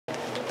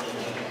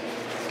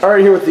All right,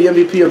 here with the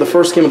MVP of the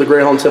first game of the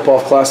Greyhound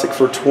Tip-Off Classic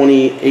for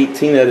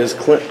 2018. That is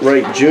Clint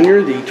Wright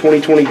Jr., the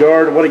 2020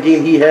 guard. What a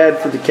game he had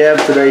for the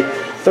Cavs today.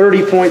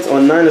 30 points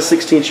on 9 of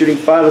 16 shooting,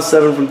 5 of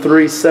 7 from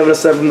 3, 7 of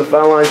 7 from the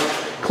foul line.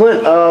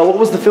 Clint, what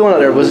was the feeling out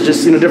there? Was it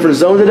just in a different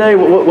zone today?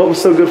 What was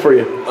so good for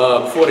you?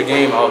 Before the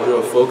game, I was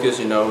real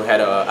focused.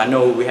 I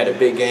know we had a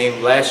big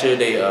game last year.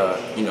 They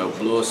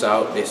blew us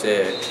out. They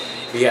said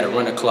we had to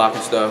run the clock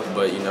and stuff,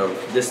 but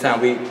this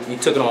time we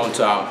took it on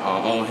to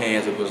our own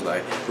hands. It was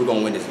like, we're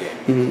gonna win this game.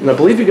 And I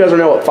believe you guys are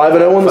now what,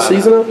 5-0 on the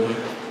season now?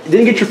 You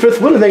didn't get your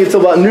 5th win, I think,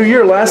 until about New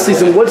Year last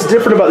season. What's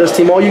different about this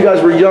team? All you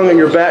guys were young and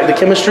you're back. The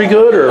chemistry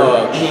good, or?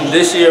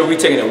 This year we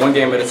taking it one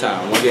game at a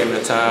time. One game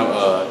at a time.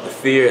 The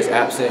fear is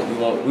absent.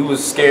 We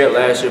was scared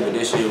last year, but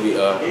this year we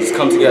just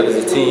come together as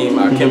a team.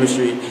 Our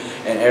chemistry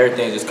and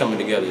everything just coming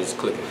together, just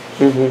clicking.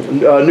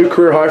 New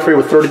career high for you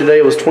with 30 today.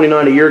 It was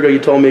 29 a year ago. You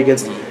told me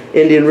against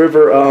Indian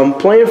River.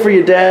 Playing for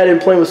your dad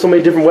and playing with so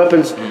many different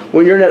weapons.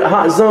 When you're in that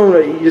hot zone,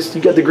 you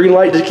got the green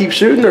light to keep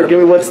shooting, or give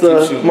me what's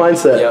the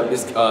mindset? Yeah,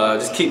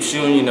 just keep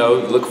shooting.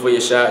 Look for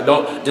your shot.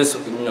 Don't just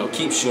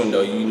keep shooting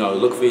though.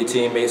 Look for your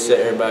teammates, set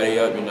everybody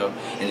up. And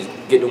just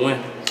get the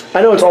win.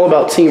 I know it's all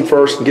about team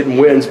first and getting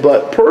wins,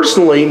 but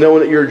personally,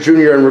 knowing that you're a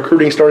junior and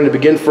recruiting starting to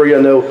begin for you,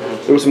 I know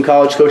there were some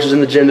college coaches in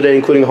the gym today,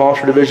 including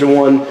Hofstra Division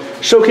I.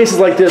 Showcases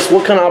like this,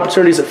 what kind of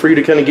opportunities is it for you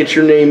to kind of get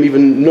your name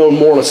even known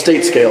more on a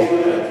state scale?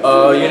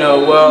 I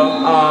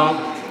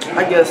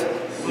guess.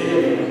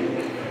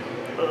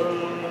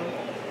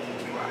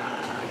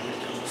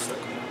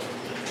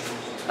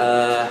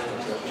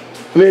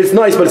 I mean, it's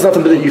nice, but it's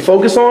nothing that you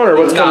focus on, or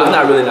what's I'm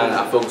not really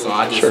not focused on.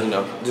 I just, Sure.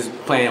 just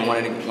playing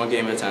one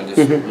game at a time,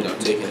 just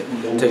taking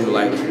it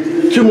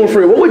lightly. 2 more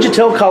for you. What would you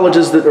tell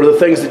colleges that are the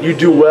things that you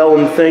do well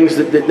and things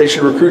that they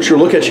should recruit you or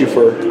look at you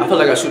for? I feel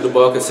like I shoot the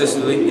ball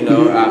consistently.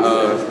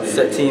 I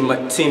set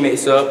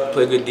teammates up,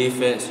 play good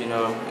defense. And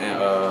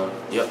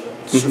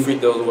shoot free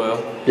throws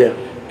well. Yeah.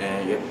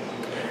 And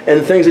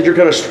and things that you're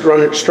kind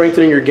of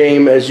strengthening your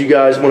game as you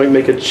guys want to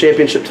make a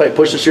championship type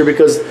push this year,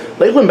 because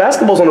Lakeland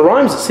basketball's on the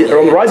rise. It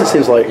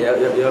seems like.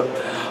 Yep.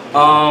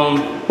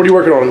 What are you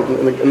working on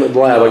in the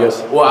lab? I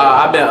guess. Well,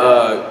 I've been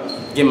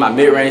getting my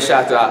mid-range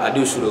shots. I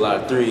do shoot a lot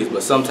of threes,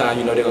 but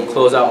sometimes they're gonna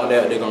close out on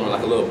that. They're gonna run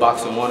like a little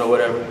boxing one or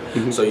whatever.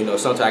 So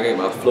sometimes I get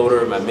my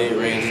floater, my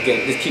mid-range.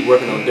 Just keep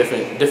working on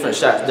different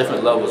shots,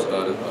 different levels,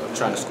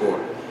 trying to score.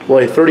 Well,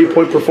 a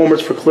 30-point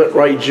performance for Clint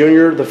Wright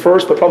Jr., the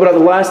first, but probably not the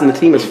last, and the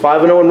team is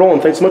 5-0 and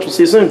rolling. Thanks so much. We'll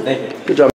see you soon. Thank you. Good job.